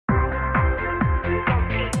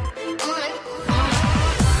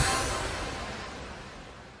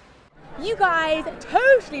You guys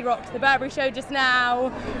totally rocked the Burberry show just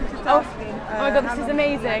now. Oh my god, this is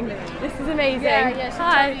amazing. This is amazing. Yeah,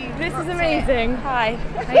 hi, this is amazing. Hi.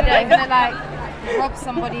 How you doing? Gonna like rob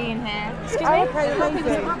somebody in here. Excuse me?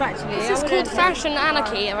 Actually, This is called fashion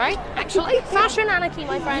anarchy, right? Actually, fashion anarchy,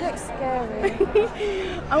 my friend. looks scary.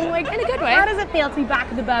 Oh my god, In a good way. How does it feel to be back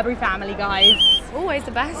with the Burberry family, guys? Always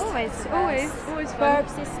the best. Always Always fun. Burb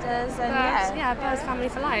sisters and Yeah, Burber's family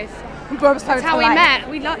for life. Burberry's That's how we met.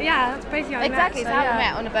 Yeah, that's basically how exactly. we met. It's how we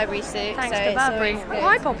met on a Burberry suit. Thanks so to it's Burberry. always good.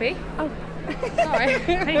 Hi, Poppy. Oh, sorry.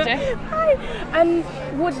 How you doing? Hi.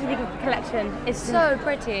 What did you think of the collection? It's so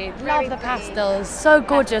pretty. Love the pastels. So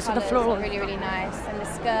gorgeous with the Colours are florals. really, really nice. And the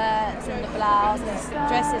skirts and the blouse and the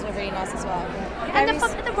dresses were really nice as well. And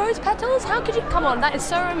the rose petals. How could you come on? That is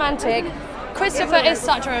so romantic. Christopher is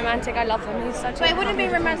such a romantic. I love him. He's such. But it wouldn't be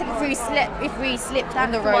romantic if we slipped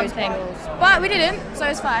on the the one rose thing. petals. But we didn't, so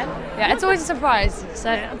it's fine. Yeah, it's always a surprise.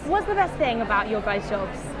 So What's the best thing about your guys'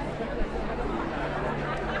 jobs?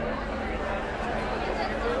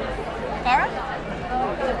 Cara?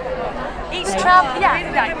 each travel.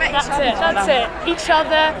 That's it. Each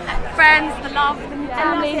other, friends, the love, the And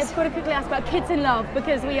families. I've got to quickly ask about Kids in Love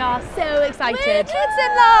because we are so excited. We're kids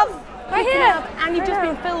in love! Right here. And you've just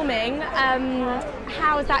been filming.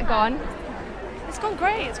 How has that gone? It's gone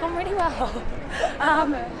great. It's gone really well.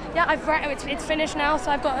 Yeah, I've read. It's finished now,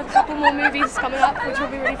 so I've got a couple more movies coming up, which will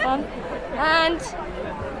be really fun. And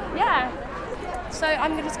yeah, so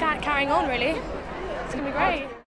I'm just carrying on really. It's gonna be great.